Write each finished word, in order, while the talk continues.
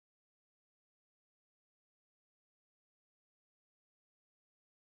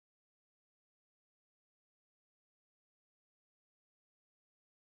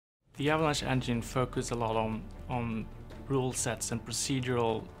The Avalanche engine focuses a lot on rule sets and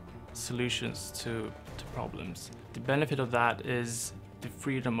procedural solutions to problems. The benefit of that is the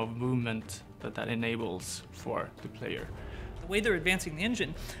freedom of movement that enables for the player. The way they're advancing the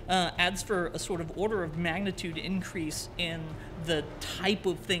engine adds for a sort of order of magnitude increase in the type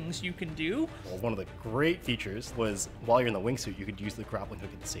of things you can do. Well, one of the great features was while you're in the wingsuit, you could use the grappling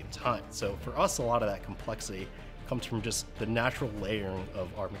hook at the same time. So for us, a lot of that complexity comes from just the natural layering of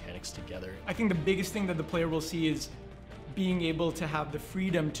our mechanics together. I think the biggest thing that the player will see is being able to have the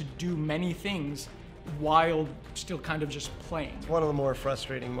freedom to do many things while still kind of just playing. One of the more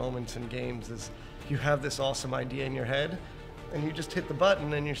frustrating moments in games is you have this awesome idea in your head and you just hit the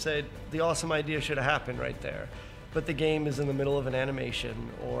button and you say, the awesome idea should have happened right there. But the game is in the middle of an animation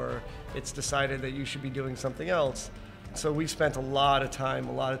or it's decided that you should be doing something else. So we spent a lot of time,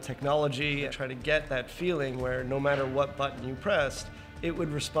 a lot of technology, trying to get that feeling where no matter what button you pressed, it would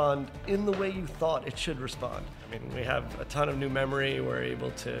respond in the way you thought it should respond. I mean, we have a ton of new memory. We're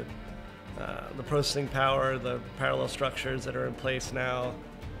able to, the processing power, the parallel structures that are in place now,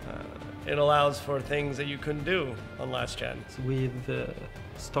 it allows for things that you couldn't do on last gen. So we've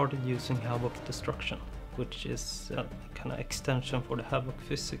started using Havok Destruction, which is a kind of extension for the Havok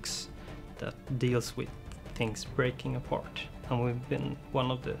physics that deals with things breaking apart. And we've been one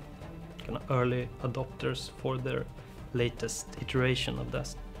of the kind of early adopters for their latest iteration of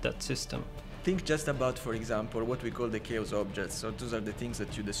that system. Think just about, for example, what we call the chaos objects. So those are the things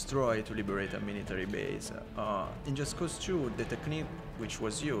that you destroy to liberate a military base. In Just Cause 2, the technique which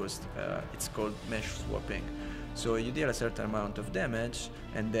was used, it's called mesh swapping. So you deal a certain amount of damage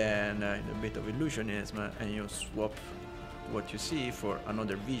and then a bit of illusionism and you swap what you see for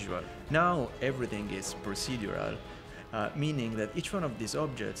another visual. Now everything is procedural. Meaning that each one of these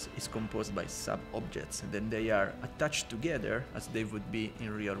objects is composed by sub-objects, and then they are attached together as they would be in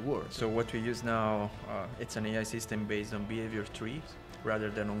real world. So what we use now, it's an AI system based on behavior trees rather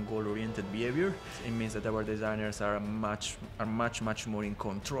than on goal-oriented behavior. It means that our designers are much more in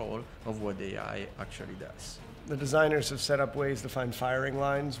control of what the AI actually does. The designers have set up ways to find firing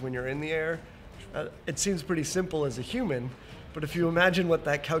lines when you're in the air. It seems pretty simple as a human, but if you imagine what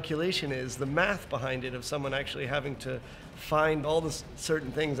that calculation is, the math behind it of someone actually having to find all the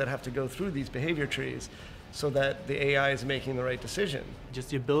certain things that have to go through these behavior trees so that the AI is making the right decision.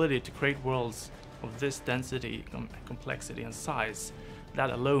 Just the ability to create worlds of this density, complexity and size, that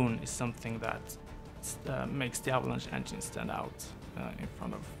alone is something that makes the Avalanche engine stand out in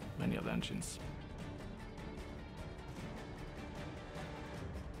front of many other engines.